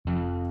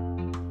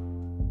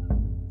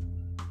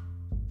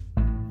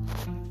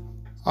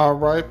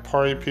Alright,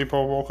 party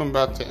people, welcome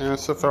back to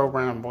NSFL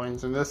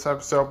Ramblings. In this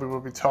episode, we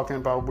will be talking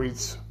about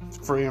weeks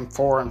 3 and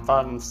 4 and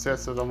 5 and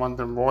 6 of the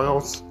London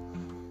Royals.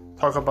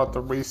 Talk about the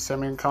Reece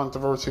Simmons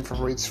controversy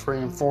for weeks 3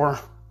 and 4,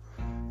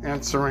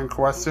 answering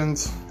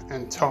questions,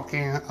 and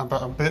talking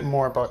about a bit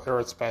more about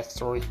Eric's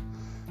backstory.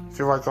 If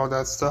you like all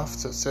that stuff,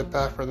 so sit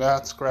back,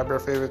 relax, grab your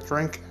favorite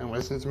drink, and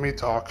listen to me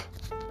talk.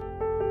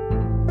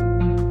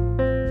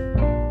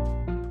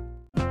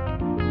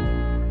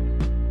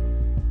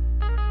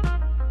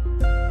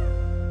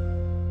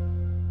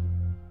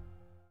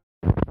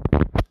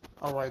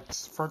 Alright,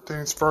 first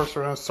things first,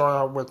 we're going to start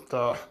out with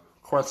the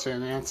question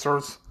and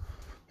answers.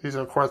 These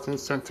are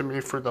questions sent to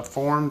me through the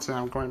forums, and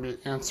I'm going to be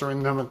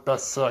answering them as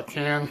best as I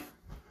can.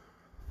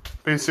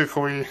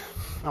 Basically,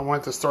 I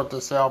wanted to start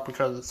this out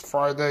because it's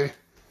Friday,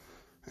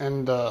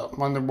 and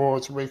London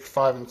Royals week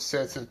 5 and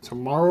 6 is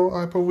tomorrow,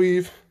 I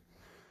believe.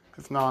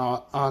 If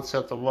not, I'll just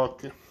have to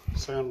look.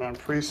 So I'm going to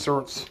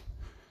pre-search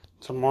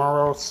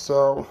tomorrow,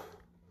 so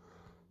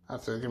I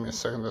have to give me a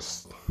second to...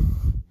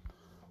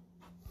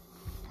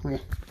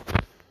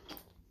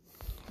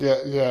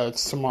 Yeah,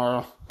 it's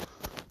tomorrow.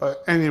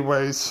 But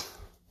anyways,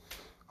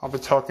 I'll be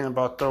talking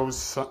about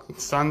those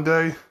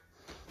Sunday.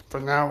 For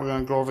now, we're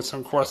going to go over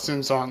some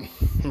questions on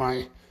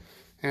my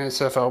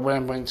NSFL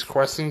Ramblings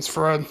questions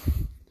thread.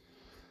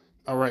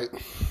 Alright.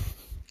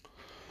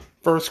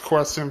 First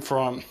question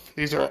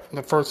these are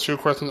the first two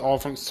questions, all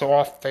from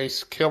Soft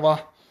Face Killer.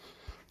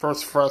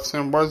 First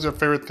question, what is your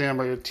favorite thing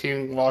about your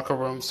team locker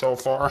room so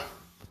far?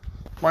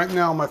 Right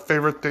now, my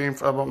favorite thing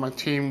about my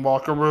team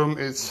locker room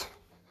is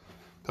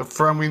the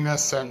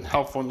friendliness and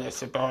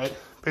helpfulness about it.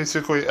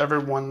 Basically,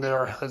 everyone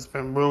there has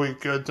been really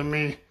good to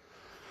me.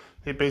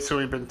 They've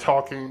basically been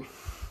talking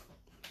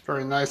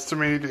very nice to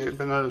me. They've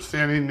been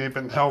understanding. They've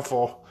been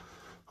helpful.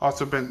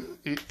 Also been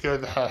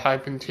good at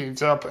hyping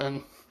teams up,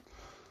 and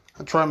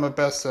I try my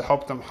best to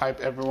help them hype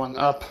everyone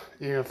up,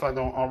 even if I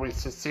don't always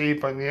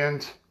succeed. But in the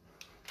end,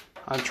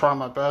 I try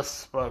my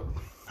best. But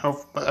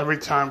every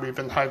time we've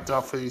been hyped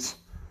up for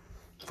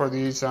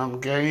these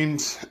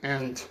games,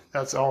 and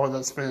that's all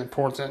that's been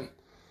important.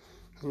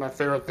 My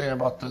favorite thing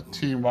about the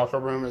team locker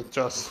room is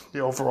just the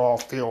overall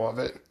feel of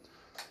it.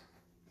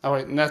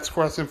 Alright, next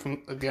question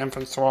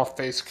from Soft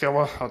Face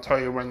Killer. I'll tell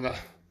you when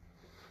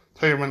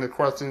the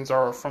questions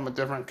are from a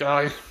different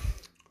guy.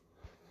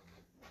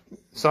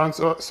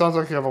 Sounds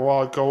like you have a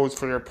lot of goals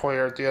for your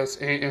player. Do you have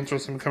any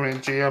interest in becoming a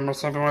GM or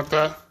something like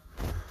that?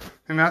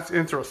 And that's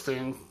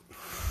interesting.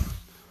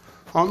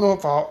 I don't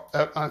know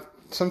if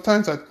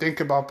sometimes I think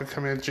about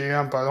becoming a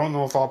GM, but I don't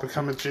know if I'll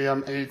become a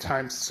GM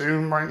anytime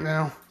soon right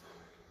now.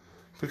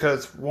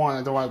 Because one,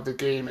 I don't have the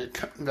game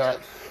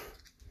that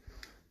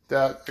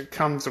it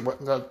comes with,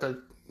 that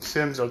the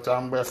Sims are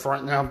done with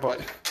right now. But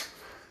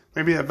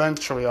maybe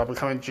eventually I'll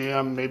become a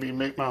GM. Maybe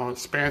make my own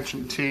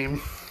expansion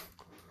team.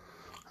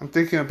 I'm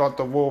thinking about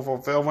the Louisville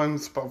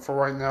Villains, but for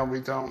right now we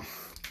don't.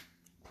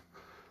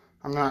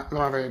 I don't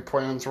have any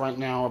plans right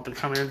now of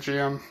becoming a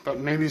GM. But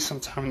maybe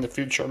sometime in the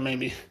future,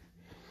 maybe.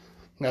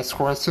 Next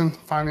question: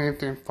 finding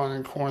anything fun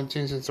in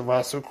quarantine since the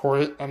last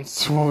recorded? I'm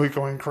slowly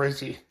going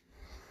crazy.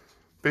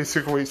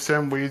 Basically,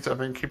 sim weeds have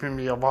been keeping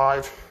me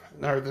alive.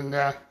 And other than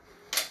that,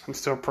 I'm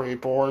still pretty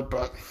bored,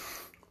 but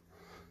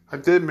I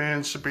did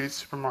manage to beat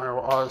Super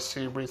Mario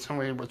Odyssey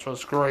recently, which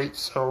was great,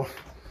 so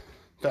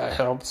that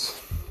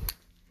helps.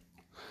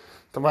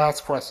 The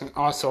last question,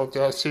 also,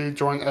 did I see you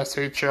join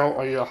SHL?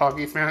 Are you a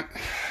hockey fan?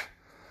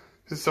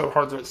 It's so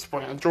hard to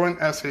explain. I joined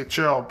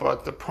SHL,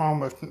 but the problem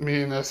with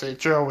me and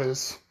SHL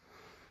is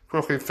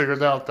quickly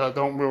figured out that I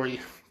don't really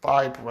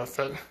vibe with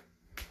it.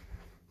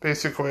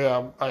 Basically,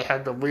 I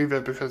had to leave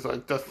it because I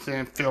just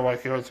didn't feel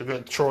like it was a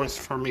good choice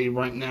for me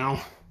right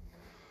now.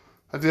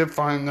 I did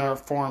find another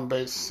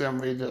foreign-based sim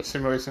league, the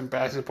Simulation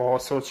Basketball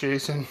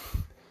Association,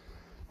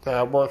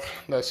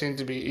 that seemed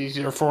to be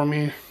easier for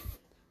me.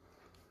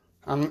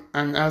 And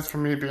as for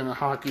me being a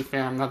hockey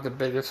fan, I'm not the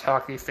biggest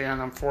hockey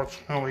fan,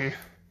 unfortunately.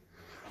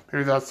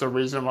 Maybe that's the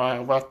reason why I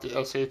left the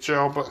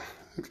SHL, but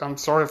I'm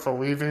sorry for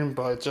leaving,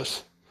 but it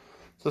just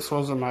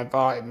wasn't my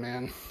vibe,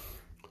 man.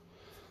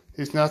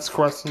 These next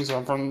questions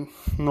are from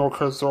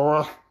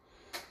Norkazora.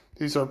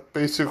 These are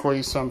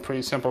basically some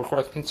pretty simple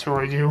questions. Who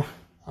are you?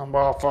 I'm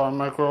Wildfire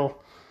Micro.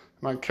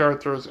 My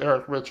character is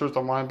Eric Richards, a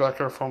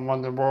linebacker from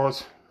London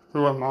Royals.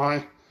 Who am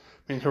I?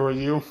 Who are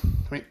you?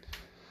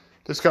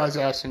 This guy's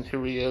asking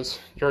who he is.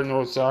 You're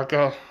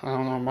Nozaka. I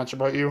don't know much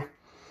about you.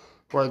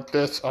 But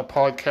this a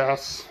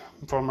podcast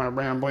for my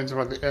ramblings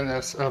about the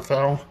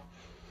NSFL.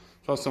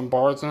 Got some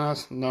bars in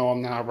us? No,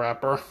 I'm not a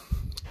rapper.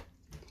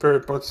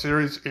 Favorite book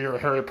series, either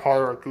Harry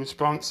Potter or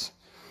Goosebumps.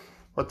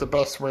 What's the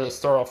best way to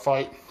start a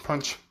fight?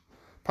 Punch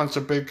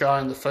a big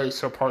guy in the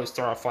face, he'll probably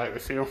start a fight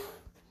with you.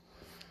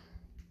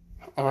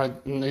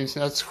 Alright, these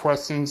next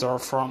questions are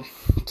from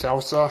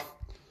Telsa.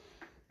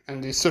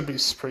 And these should be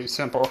pretty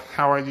simple.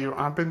 How are you?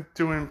 I've been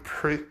doing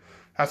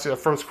Actually,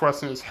 the first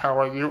question is, how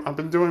are you? I've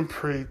been doing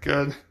pretty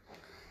good.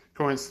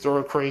 Going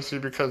stir crazy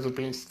because of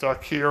being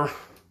stuck here.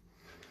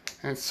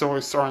 And it's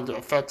slowly starting to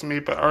affect me,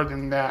 but other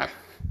than that,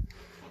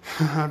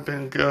 I've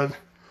been good.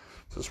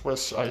 Just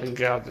wish I could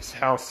get out of this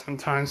house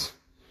sometimes.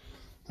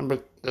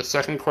 But the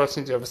second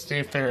question, do you have a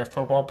favorite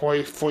football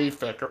play? Flea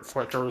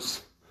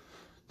flickers.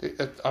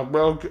 A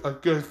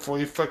good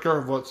flea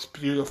flicker looks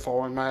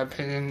beautiful, in my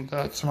opinion.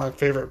 That's my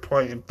favorite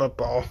play in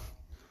football.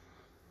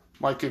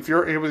 Like, if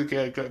you're able to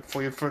get a good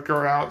flea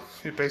flicker out,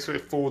 you basically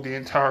fool the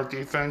entire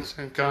defense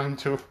and got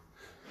into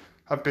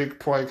a big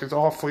play, because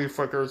all flea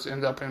flickers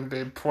end up in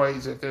big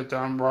plays if they're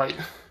done right.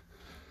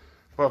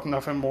 Well,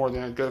 nothing more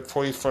than a good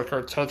flea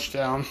flicker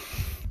touchdown.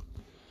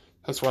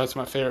 That's why it's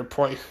my favorite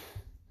play.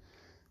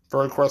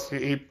 Third question,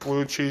 you eat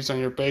blue cheese on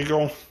your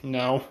bagel?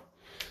 No.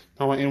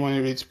 Don't anyone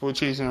who eats blue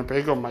cheese on a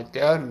bagel. My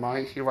dad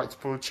might. He likes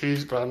blue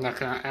cheese, but I'm not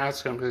going to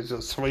ask him because he's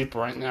asleep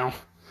right now.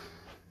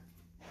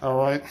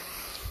 Alright.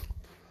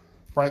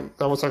 Right,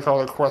 that was like all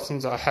the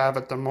questions I have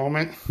at the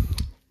moment.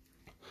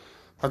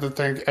 I'd like to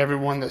thank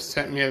everyone that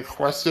sent me a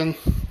question,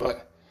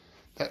 but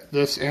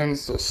this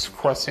ends this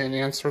question and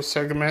answer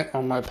segment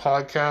on my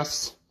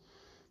podcast.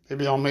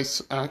 Maybe I'll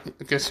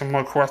get some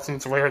more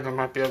questions later that I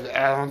might be able to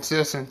add on to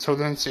this. Until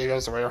then, see you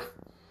guys later.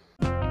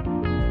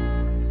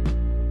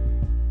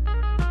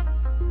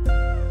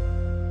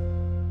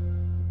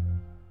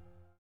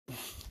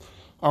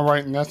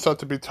 Alright, next up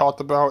to be talked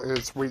about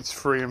is weeks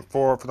 3 and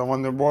 4 for the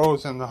London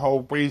Royals and the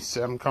whole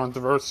resim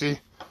controversy.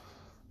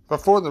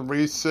 Before the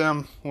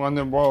resim,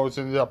 London Royals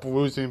ended up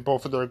losing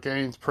both of their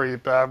games pretty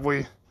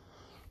badly.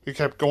 We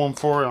kept going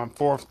for it on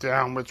 4th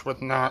down, which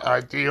was not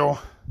ideal.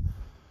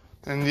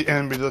 In the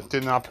end, we just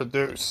did not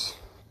produce.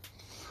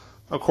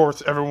 Of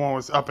course, everyone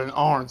was up in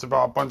arms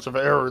about a bunch of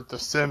errors the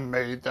sim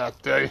made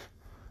that day,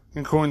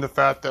 including the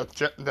fact that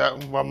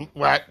Jamar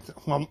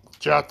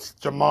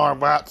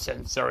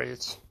Watson,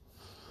 it's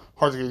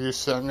hard to get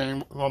used to that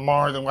name,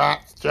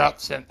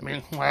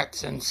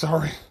 Watson,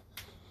 sorry.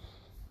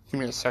 Give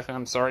me a second,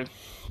 I'm sorry.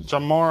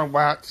 Jamar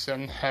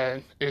Watson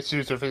had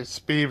issues with his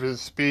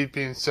speed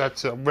being set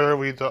to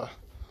literally the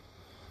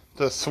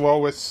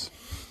slowest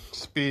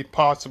speed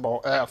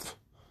possible, F.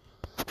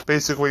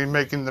 Basically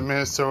making the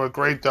Minnesota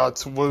Grey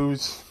Ducks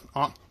lose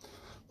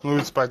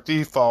by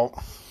default.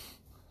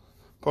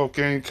 Both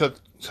games because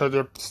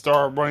their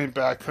star running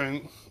back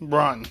couldn't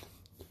run.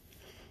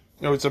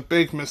 It was a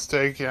big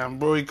mistake, and I'm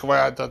really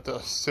glad that the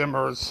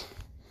simmers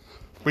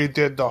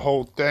redid the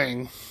whole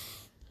thing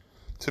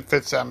to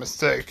fix that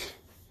mistake.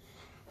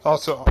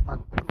 Also,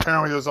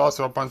 apparently there's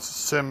also a bunch of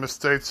sim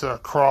mistakes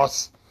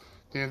across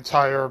the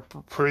entire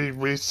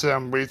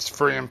pre-resim weeks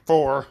 3 and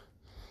 4.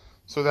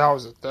 So that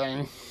was a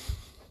thing.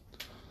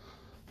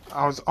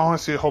 I was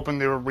honestly hoping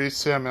they would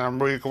resim, and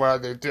I'm really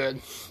glad they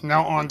did.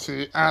 Now on to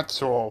the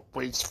actual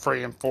weeks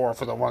 3 and 4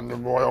 for the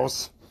London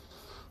Royals,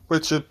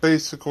 which is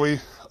basically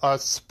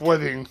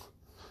splitting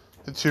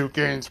the two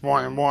games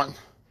 1-1.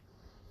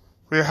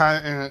 We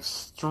had an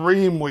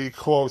extremely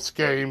close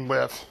game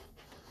with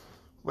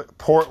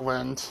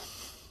Portland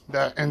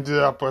that ended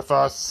up with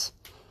us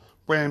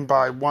winning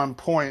by 1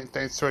 point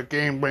thanks to a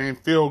game-winning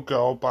field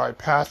goal by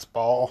pass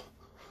ball.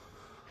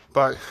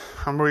 But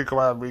I'm really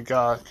glad we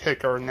got a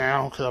kicker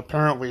now, because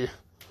apparently,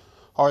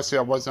 obviously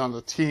I wasn't on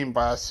the team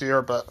last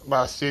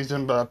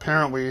season, but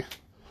apparently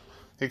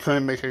they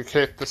couldn't make a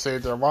kick to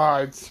save their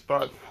lives.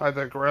 But I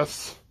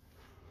digress.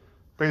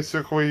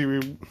 Basically,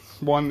 we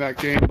won that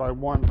game by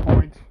 1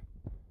 point,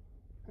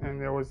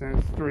 and it was an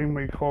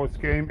extremely close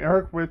game.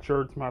 Eric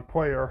Richards, my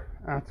player,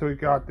 actually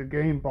got the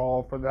game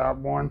ball for that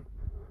one,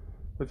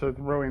 which was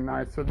really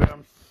nice of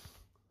them.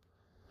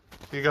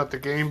 He got the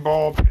game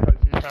ball because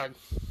he had,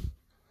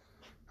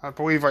 I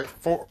believe, like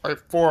four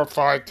or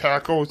five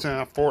tackles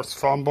and a forced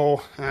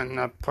fumble and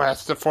a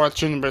pass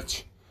deflection,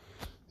 which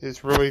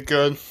is really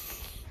good.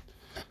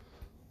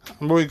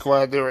 I'm really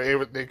glad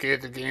they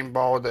gave the game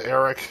ball to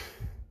Eric.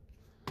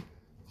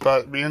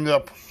 But we ended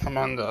up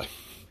on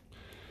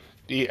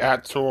the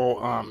actual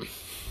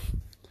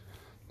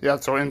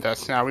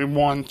index now. We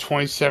won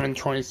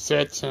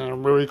 27-26 in a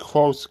really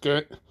close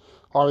game.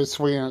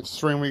 Obviously an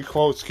extremely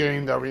close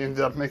game that we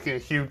ended up making a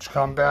huge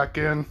comeback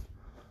in.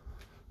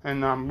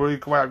 And I'm really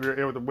glad we were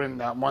able to win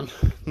that one.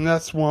 The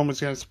next one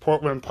was against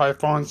Portland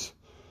Pythons,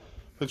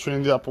 which we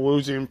ended up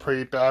losing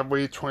pretty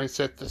badly,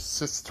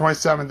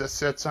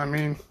 27-6, I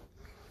mean.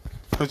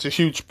 It was a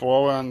huge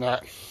blow, and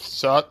that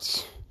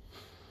sucks.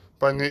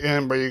 But in the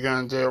end, what are you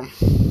going to do?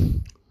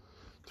 In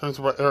terms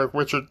of what Eric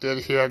Richards did,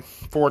 he had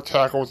 4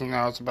 tackles, and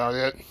that was about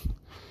it.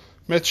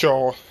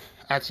 Mitchell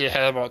actually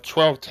had about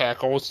 12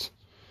 tackles.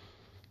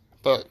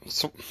 But,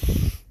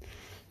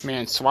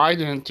 Sly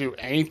didn't do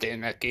anything in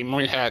that game. He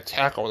only had a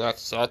tackle. That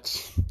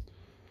sucks.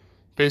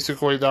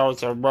 Basically, that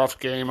was a rough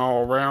game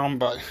all around,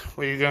 but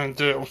what are you going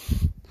to do?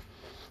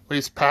 At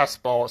least pass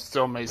ball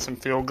still made some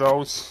field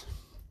goals.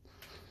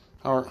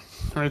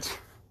 Alright.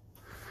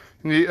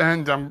 In the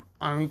end,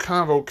 I'm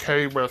kind of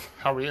okay with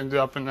how we ended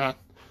up in that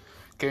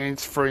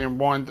games 3 and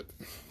 1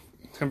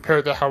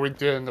 compared to how we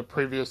did in the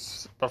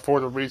previous, before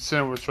the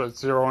resim, which was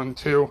 0 and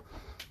 2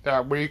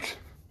 that week.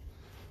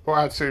 Well,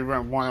 actually, we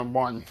went 1 and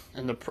 1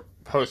 in the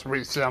post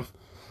resim.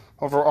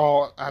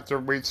 Overall, after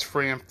weeks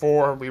 3 and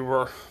 4, we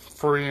were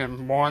 3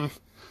 and 1,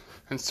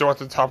 and still at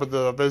the top of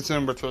the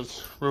division, which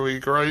was really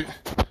great.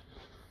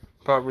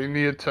 But we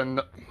needed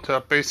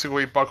to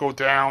basically buckle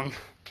down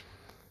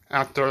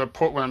after the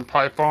Portland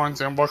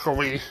Pythons, and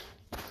luckily,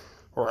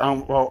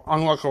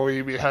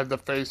 unluckily, we had to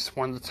face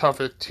one of the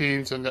toughest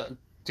teams in the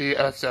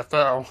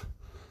DSFL,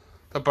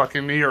 the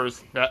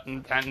Buccaneers, that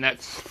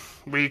next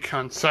week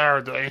on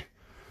Saturday.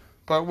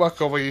 But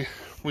luckily,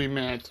 we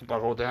managed to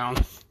buckle down.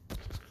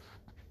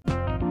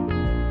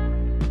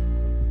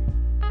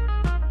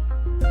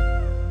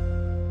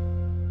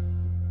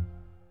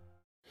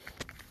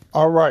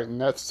 Alright,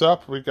 next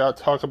up, we got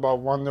to talk about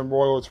one of the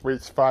Royals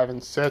weeks 5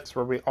 and 6,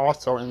 where we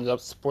also ended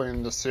up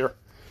splitting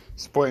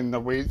the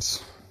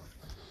weeks.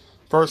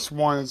 First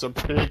one is a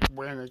big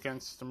win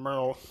against the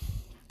Myrtle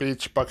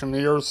Beach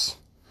Buccaneers,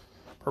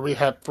 where we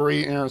had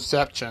 3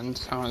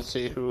 interceptions. I want to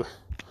see who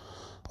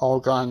all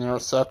got an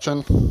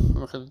interception.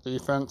 Look at the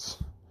defense.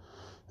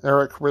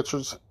 Eric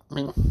Richards,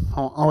 no,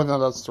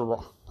 that's the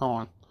wrong. Hold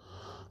on.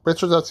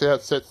 Richards actually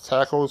had 6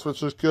 tackles,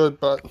 which is good,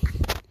 but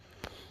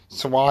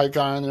Sawai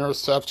got an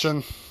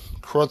interception,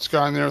 Crutz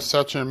got an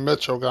interception, and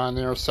Mitchell got an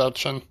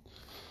interception.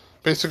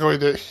 Basically,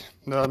 the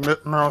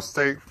Myrtle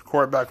State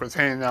quarterback was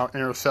handing out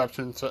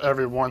interceptions to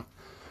everyone.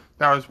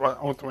 That was what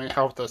ultimately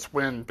helped us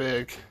win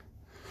big.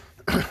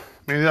 We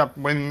ended up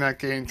winning that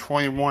game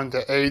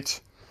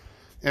 21-8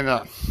 in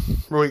a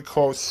really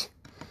close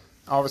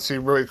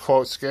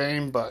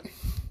game, but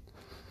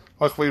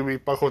luckily we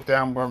buckled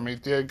down when we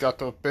did, got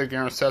those big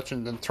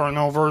interceptions and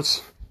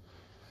turnovers,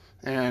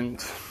 and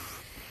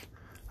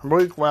I'm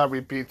really glad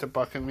we beat the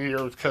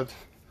Buccaneers because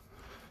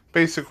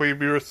basically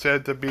we were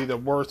said to be the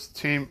worst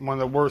team, one of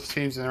the worst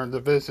teams in our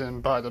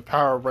division by the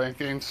power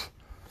rankings.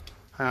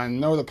 And I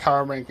know the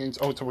power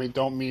rankings ultimately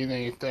don't mean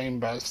anything,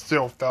 but I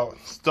still felt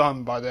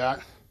stunned by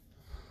that.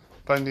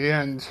 But in the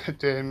end, it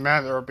didn't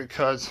matter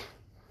because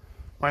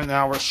right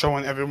now we're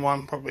showing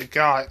everyone what we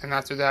got, and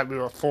after that we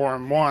were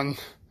 4-1,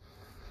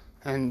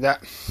 and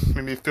that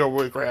made me feel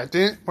really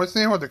great.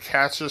 Wasn't able to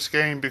catch this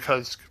game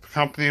because the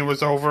company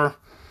was over.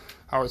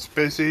 I was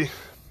busy.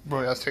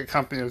 Well, I say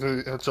company, it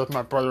was just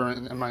my brother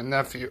and my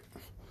nephew.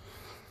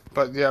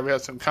 But yeah, we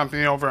had some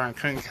company over and I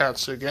couldn't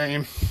catch the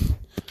game.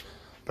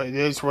 But it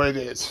is what it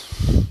is.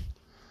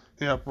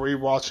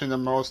 Rewatching the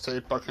Myrtle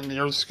State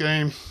Buccaneers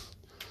game.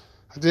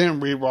 I didn't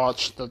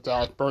rewatch the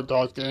Bird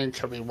Dog game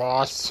because we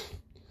lost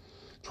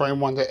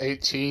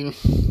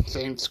 21-18.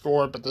 Same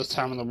score, but this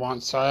time on the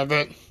wrong side of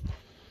it.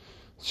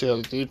 See how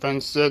the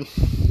defense did.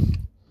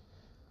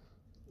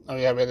 Oh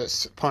yeah, we had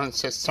his opponent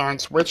 6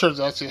 times. Richards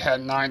actually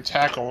had 9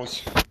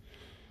 tackles,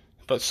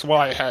 but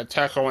Sly had a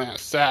tackle and a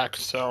sack,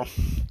 so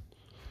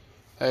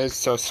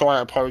Sly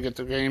will probably get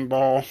the game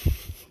ball.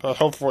 But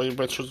hopefully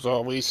Richards will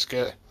at least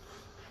get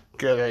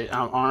a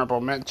honorable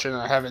mention.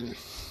 I haven't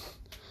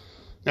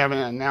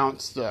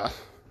announced the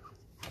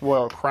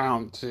Royal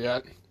Crowns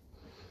yet,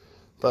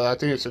 but I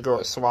think it's a go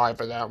with Sly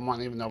for that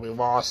one, even though we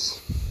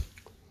lost.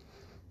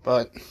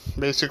 But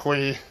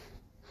basically,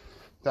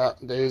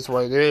 that is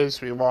what it is.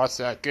 We lost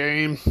that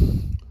game.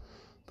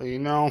 But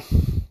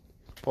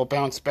we'll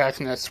bounce back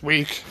next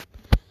week.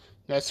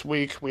 Next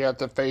week, we have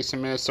to face the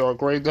Minnesota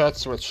Grey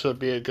Ducks, which should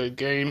be a good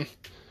game.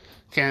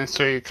 Kansas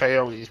City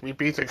Coyotes. We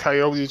beat the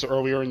Coyotes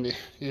earlier in the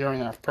year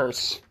in our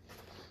first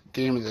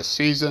game of the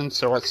season.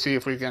 So let's see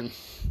if we can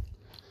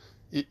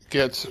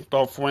get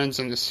both wins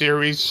in the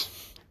series.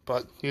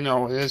 But, it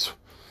is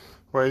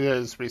what it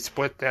is. We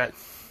split that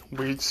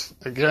weeks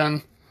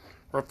again.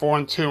 We're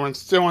 4-2 and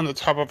still on the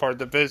top of our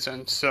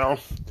division, so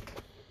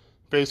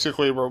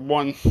basically we're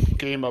 1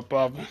 game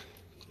above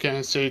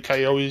Kansas City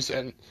Coyotes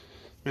and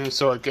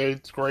Minnesota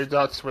Grey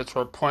Ducks, which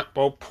we're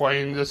both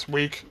playing this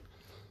week.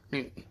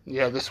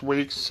 This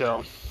week. So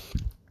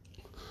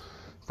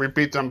if we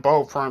beat them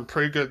both, we're in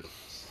pretty good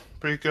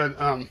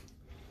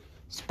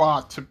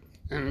spot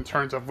in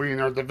terms of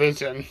leading our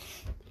division.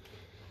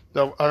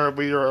 The other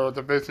leader of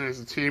the division is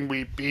the team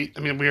we beat.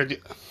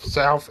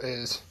 South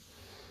is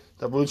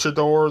the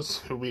Luchadors,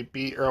 who we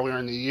beat earlier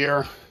in the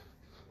year,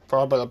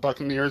 followed by the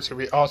Buccaneers, who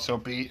we also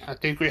beat. I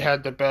think we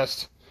had the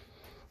best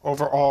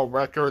overall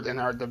record in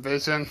our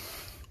division,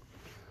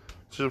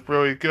 which is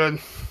really good.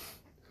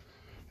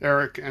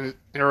 Eric and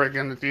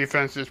the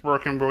defense is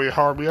working really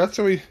hard. We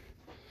actually,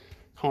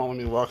 hold on,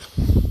 let me look.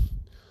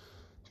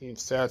 Team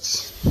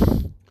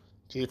stats,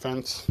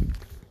 defense.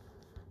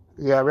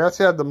 Yeah, we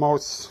actually had the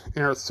most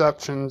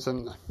interceptions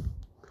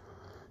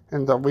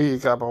in the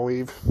league, I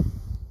believe.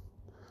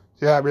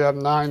 Yeah, we have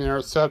 9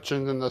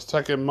 interceptions, and the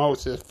second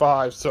most is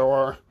 5, so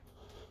our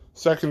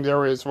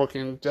secondary is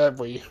looking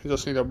deadly. We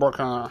just need to work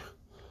on our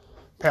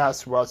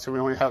pass rush, so we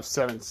only have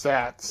 7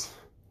 sacks.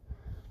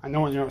 I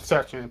know an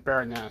interception is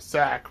better than a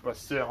sack, but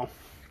still,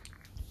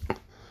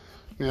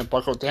 we need to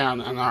buckle down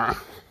on our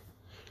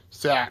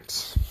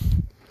sacks.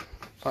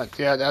 But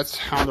yeah, that's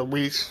how the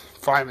weeks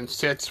 5 and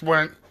 6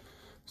 went.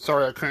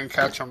 Sorry I couldn't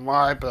catch them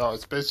live, but I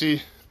was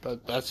busy,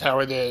 but that's how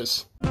it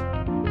is.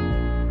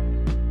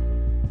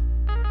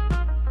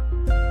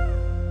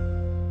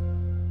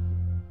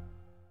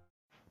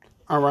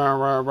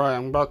 Alright.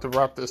 I'm about to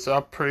wrap this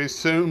up pretty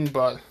soon,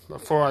 but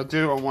before I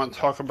do, I want to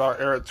talk about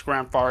Eric's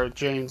grandfather,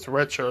 James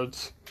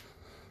Richards.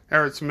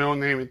 Eric's middle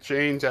name is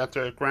James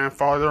after his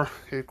grandfather.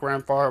 His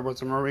grandfather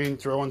was a Marine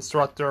drill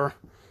instructor,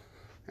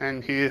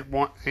 and he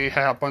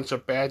had a bunch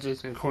of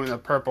badges, including a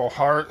Purple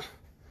Heart,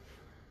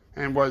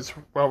 and was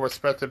well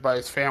respected by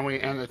his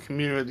family and the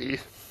community.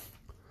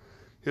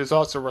 He was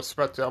also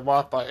respected a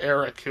lot by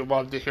Eric, who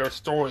loved to hear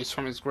stories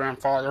from his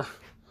grandfather.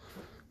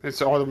 It's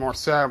all the more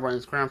sad when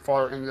his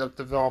grandfather ended up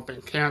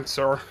developing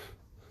cancer,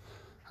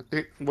 I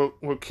think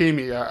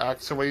leukemia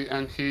actually,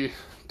 and he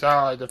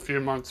died a few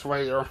months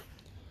later.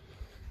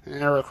 And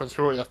Eric was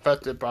really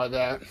affected by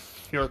that.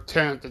 He was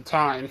 10 at the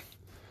time,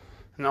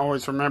 and I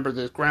always remembered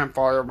his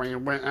grandfather when he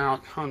went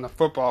out on the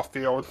football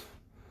field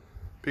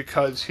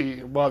because he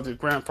loved his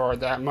grandfather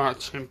that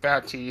much. In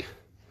fact,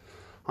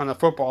 on the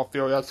football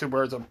field, he actually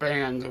wears a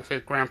band with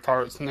his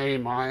grandfather's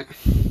name on it.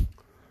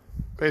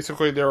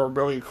 Basically, they were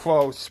really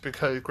close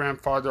because his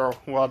grandfather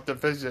loved to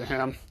visit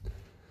him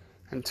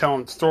and tell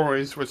him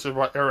stories, which is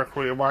what Eric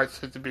really likes,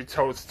 to be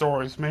told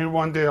stories. Maybe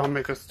one day I'll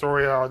make a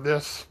story out of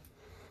this,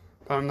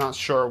 but I'm not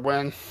sure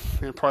when.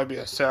 It'll probably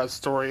be a sad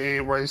story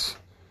anyways.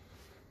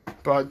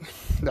 But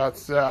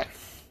that's that.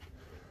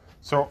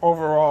 So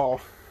overall,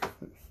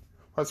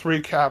 let's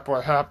recap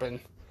what happened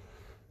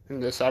in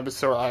this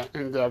episode. I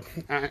ended up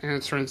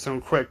answering some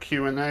quick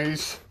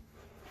Q&As.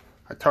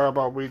 I talked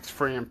about weeks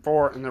 3 and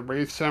 4 in the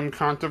RaceSim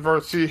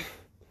controversy,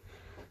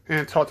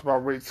 and talked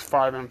about weeks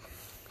 5 and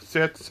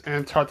 6,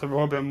 and talked a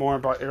little bit more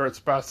about Eric's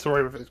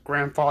backstory with his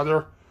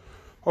grandfather.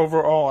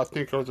 Overall, I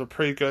think it was a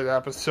pretty good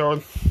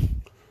episode.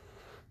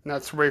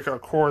 Next week, of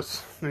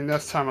course,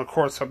 next time, of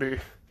course, I'll be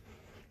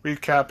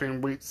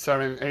recapping weeks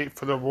 7 and 8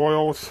 for the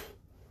Royals.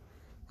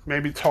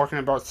 Maybe talking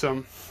about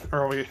some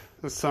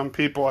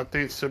people I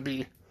think should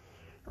be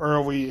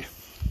early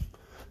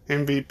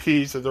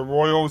MVPs of the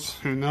Royals.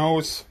 Who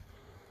knows?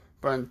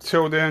 But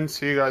until then,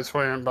 see you guys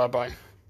later and bye-bye.